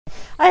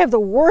I have the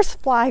worst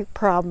fly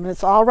problem.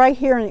 It's all right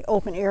here in the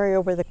open area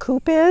where the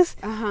coop is.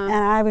 And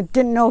I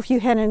didn't know if you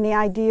had any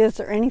ideas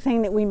or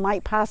anything that we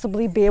might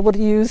possibly be able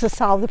to use to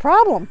solve the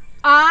problem.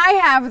 I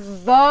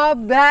have the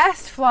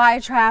best fly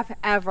trap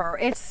ever.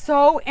 It's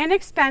so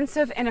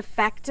inexpensive and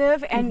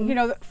effective, and you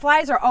know,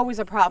 flies are always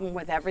a problem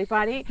with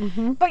everybody,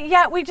 but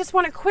yet we just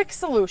want a quick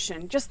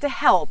solution just to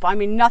help. I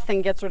mean,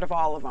 nothing gets rid of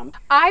all of them.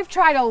 I've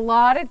tried a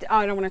lot of,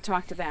 I don't want to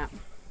talk to them.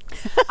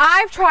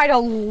 I've tried a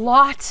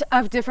lot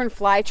of different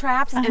fly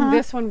traps, and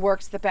this one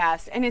works the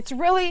best. And it's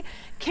really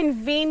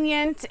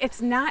convenient.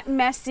 It's not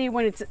messy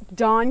when it's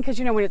done, because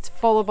you know when it's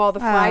full of all the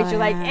flies, you're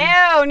like,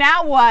 ew,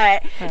 now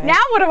what? Now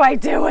what do I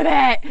do with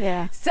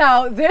it?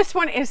 So this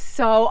one is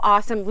so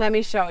awesome. Let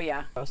me show you.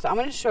 So I'm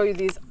going to show you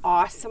these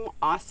awesome,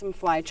 awesome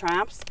fly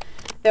traps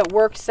that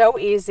work so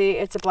easy.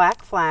 It's a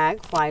black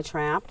flag fly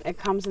trap. It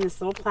comes in this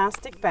little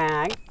plastic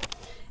bag.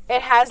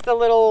 It has the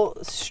little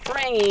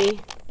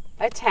stringy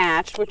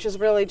attached, which is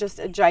really just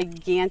a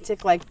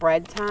gigantic like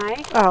bread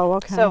tie. Oh,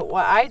 okay. So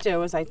what I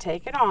do is I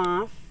take it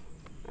off,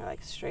 I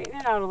like straighten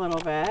it out a little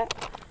bit,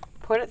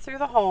 put it through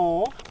the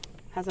hole,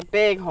 has a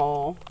big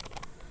hole,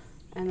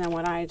 and then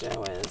what I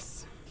do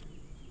is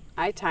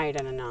I tie it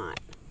in a knot,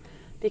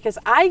 because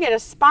I get a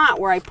spot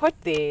where I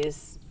put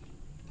these,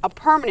 a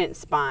permanent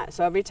spot,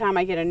 so every time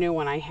I get a new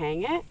one I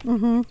hang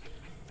it.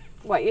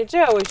 What you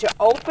do is you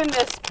open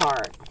this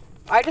part.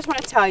 I just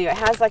want to tell you, it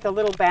has like a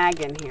little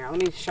bag in here.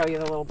 Let me show you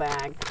the little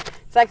bag.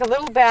 It's like a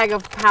little bag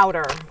of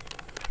powder.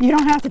 You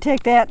don't have to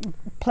take that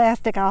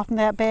plastic off in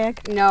that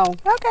bag? No.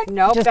 Okay.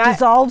 No, just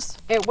dissolves?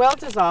 It will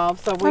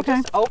dissolve. So we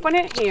just open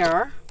it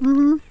here.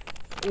 And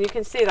you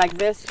can see like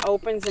this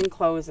opens and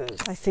closes.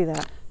 I see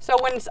that. So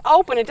when it's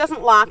open, it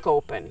doesn't lock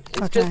open.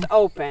 It's just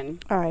open.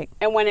 All right.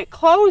 And when it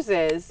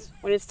closes,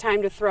 when it's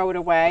time to throw it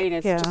away and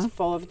it's just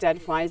full of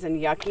dead flies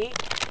and yucky,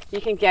 you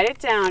can get it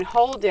down,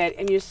 hold it,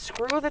 and you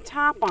screw the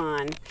top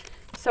on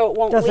so it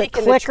won't leak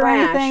in the trash. Does it click or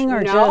anything?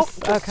 Or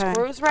just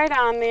screws right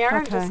on there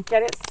and just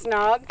get it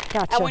snug.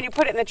 And when you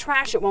put it in the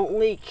trash, it won't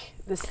leak.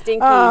 The stinky,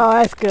 oh,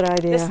 that's a good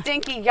idea. The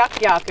stinky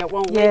yuck, it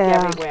won't leak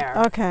everywhere.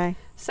 Okay.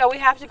 So we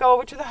have to go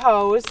over to the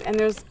hose, and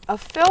there's a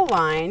fill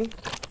line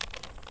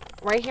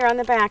right here on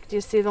the back. Do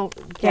you see the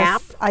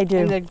gap? Yes, I do.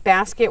 In the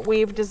basket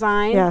weave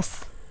design?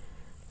 Yes.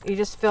 You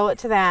just fill it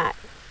to that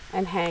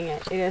and hang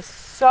it. It is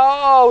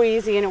so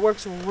easy, and it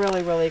works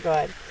really, really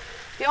good.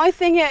 The only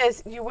thing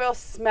is, you will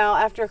smell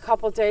after a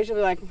couple of days. You'll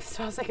be like, it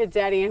smells like a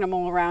dead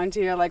animal around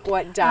here, like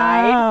what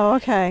died? Oh,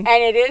 okay. And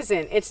it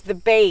isn't. It's the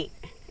bait.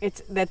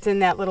 That's in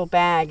that little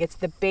bag. It's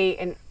the bait,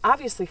 and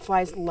obviously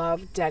flies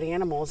love dead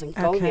animals and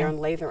go there and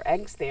lay their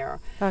eggs there.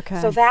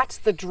 Okay. So that's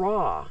the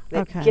draw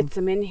that gets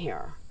them in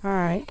here. All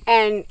right.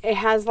 And it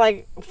has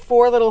like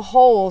 4 little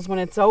holes when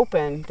it's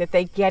open that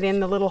they get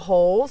in the little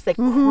holes. They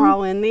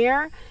crawl in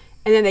there,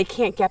 and then they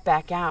can't get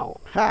back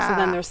out. So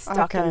then they're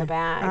stuck in the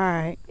bag. All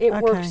right. It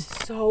works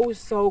so,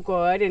 so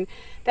good. And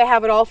they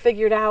have it all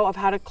figured out of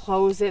how to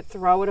close it,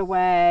 throw it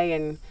away.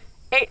 And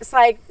it's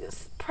like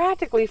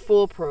practically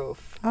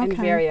foolproof and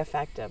very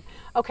effective.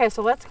 Okay,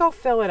 so let's go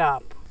fill it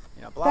up.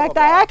 Yeah, in fact,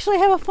 I actually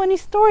have a funny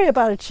story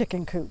about a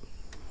chicken coop.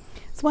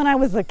 It's when I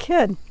was a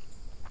kid,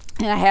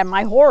 and I had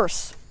my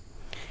horse.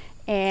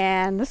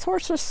 And this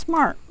horse was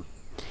smart.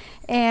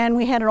 And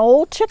we had an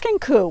old chicken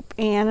coop,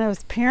 and it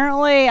was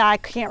apparently, I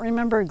can't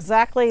remember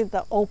exactly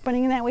the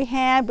opening that we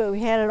had, but we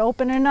had it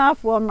open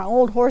enough. Well, my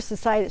old horse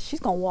decided she's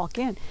going to walk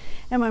in.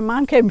 And my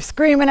mom came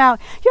screaming out,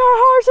 "Your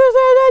horse is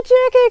in the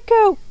chicken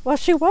coop!" Well,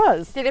 she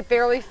was. Did it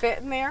barely fit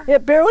in there?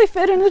 It barely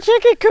fit in the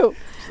chicken coop.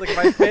 She's like, if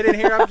I fit in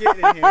here, I'm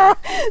getting in here.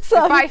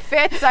 So if I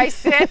fits, I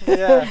sit. So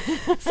then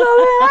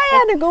I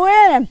had to go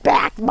in and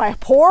back my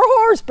poor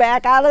horse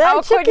back out of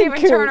that chicken coop. Couldn't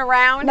even turn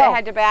around. I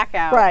had to back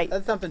out. Right.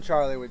 That's something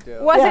Charlie would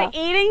do. Was it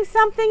eating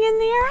something in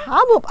there?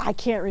 Probably. I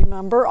can't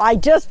remember. I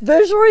just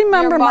visually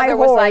remember my horse.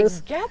 Was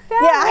like, get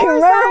that I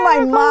remember my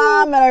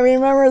mom, and I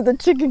remember the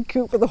chicken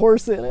coop with the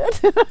horse in it.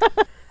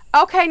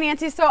 Okay,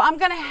 Nancy, so I'm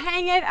going to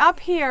hang it up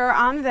here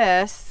on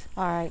this.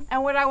 All right.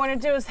 And what I want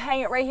to do is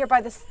hang it right here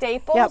by the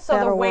staple so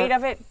the weight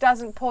of it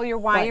doesn't pull your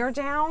wire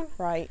down.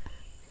 Right.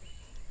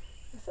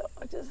 So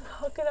I'll just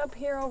hook it up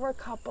here over a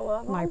couple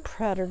of them. My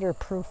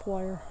predator-proof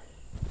wire.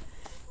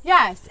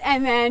 Yes,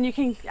 and then you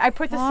can, I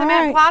put the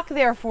cement block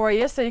there for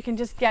you so you can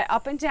just get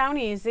up and down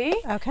easy.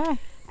 Okay.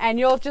 And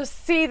you'll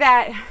just see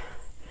that.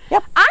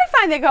 Yep. I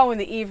find they go in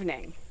the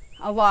evening.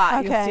 A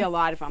lot. You'll see a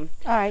lot of them.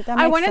 All right, that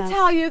makes sense. I want to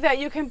tell you that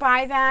you can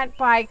buy that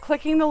by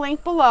clicking the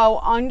link below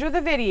under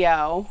the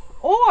video,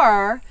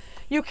 or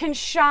you can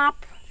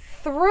shop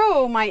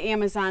through my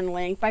Amazon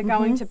link by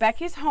going to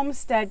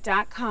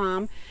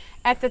beckishomestead.com.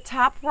 At the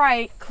top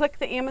right, click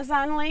the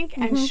Amazon link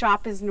and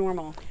shop as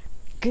normal.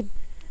 Good.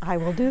 I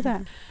will do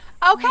that.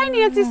 Okay,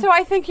 Nancy, so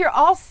I think you're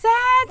all set.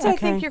 I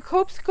think your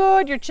coop's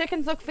good. Your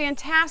chickens look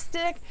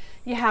fantastic.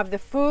 You have the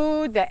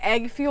food, the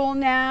egg fuel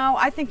now.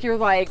 I think you're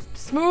like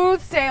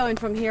smooth sailing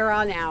from here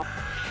on out.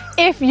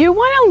 If you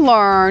want to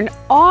learn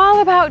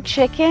all about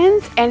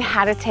chickens and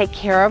how to take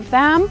care of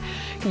them,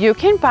 you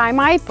can buy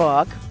my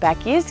book,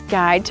 Becky's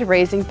Guide to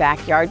Raising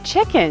Backyard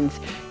Chickens.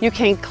 You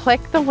can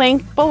click the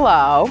link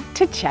below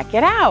to check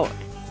it out.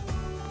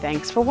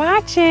 Thanks for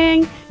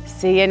watching.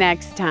 See you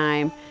next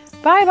time.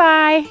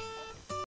 Bye-bye.